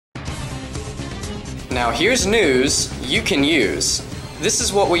Now here's news you can use. This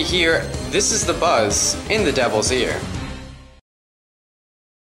is what we hear, this is the buzz in the Devil's ear.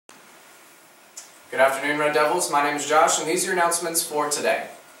 Good afternoon, Red Devils. My name is Josh, and these are your announcements for today.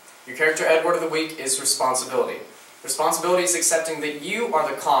 Your character Edward of the week is responsibility. Responsibility is accepting that you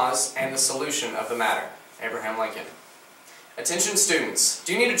are the cause and the solution of the matter. Abraham Lincoln. Attention students,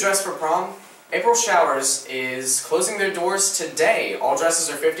 do you need a dress for prom? April Showers is closing their doors today. All dresses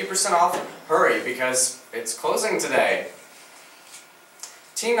are 50% off. Hurry, because it's closing today.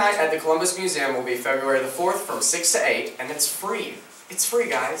 Teen night at the Columbus Museum will be February the 4th from 6 to 8, and it's free. It's free,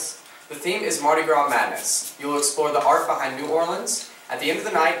 guys. The theme is Mardi Gras Madness. You will explore the art behind New Orleans. At the end of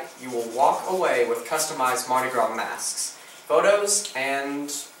the night, you will walk away with customized Mardi Gras masks, photos,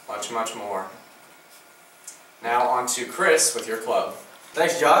 and much, much more. Now on to Chris with your club.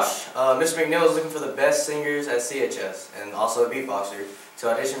 Thanks, Josh. Mr. McNeil is looking for the best singers at CHS and also a beatboxer to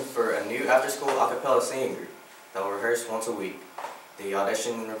audition for a new after-school a cappella singing group that will rehearse once a week. The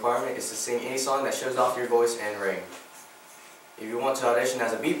audition requirement is to sing any song that shows off your voice and range. If you want to audition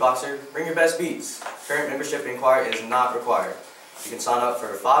as a beatboxer, bring your best beats. Current membership inquiry is not required. You can sign up for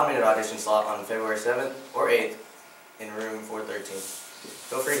a 5-minute audition slot on February 7th or 8th in room 413.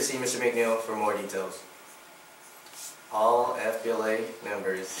 Feel free to see Mr. McNeil for more details. All FBLA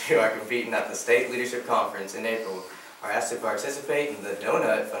members who are competing at the State Leadership Conference in April are asked to participate in the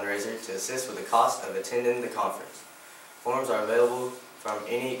Donut fundraiser to assist with the cost of attending the conference. Forms are available from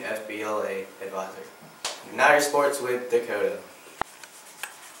any FBLA advisor. Now your sports with Dakota.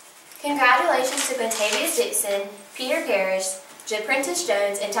 Congratulations to Quintavious Dixon, Peter Parrish, Japrentice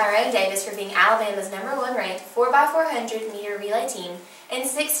Jones, and Tyrone Davis for being Alabama's #1 ranked 4x400 meter relay team and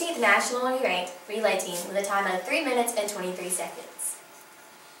 16th nationally ranked relay team with a time of 3 minutes and 23 seconds.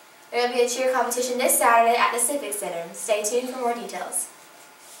 There will be a cheer competition this Saturday at the Civic Center. Stay tuned for more details.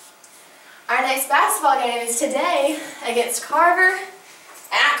 Our next basketball game is today against Carver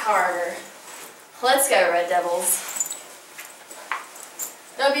at Carver. Let's go, Red Devils.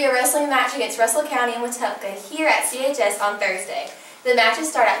 There will be a wrestling match against Russell County and Wetumpka here at CHS on Thursday. The matches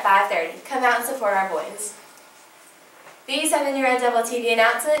start at 5:30. Come out and support our boys. These have been your Red Devil TV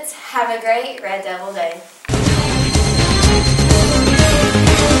announcements. Have a great Red Devil Day.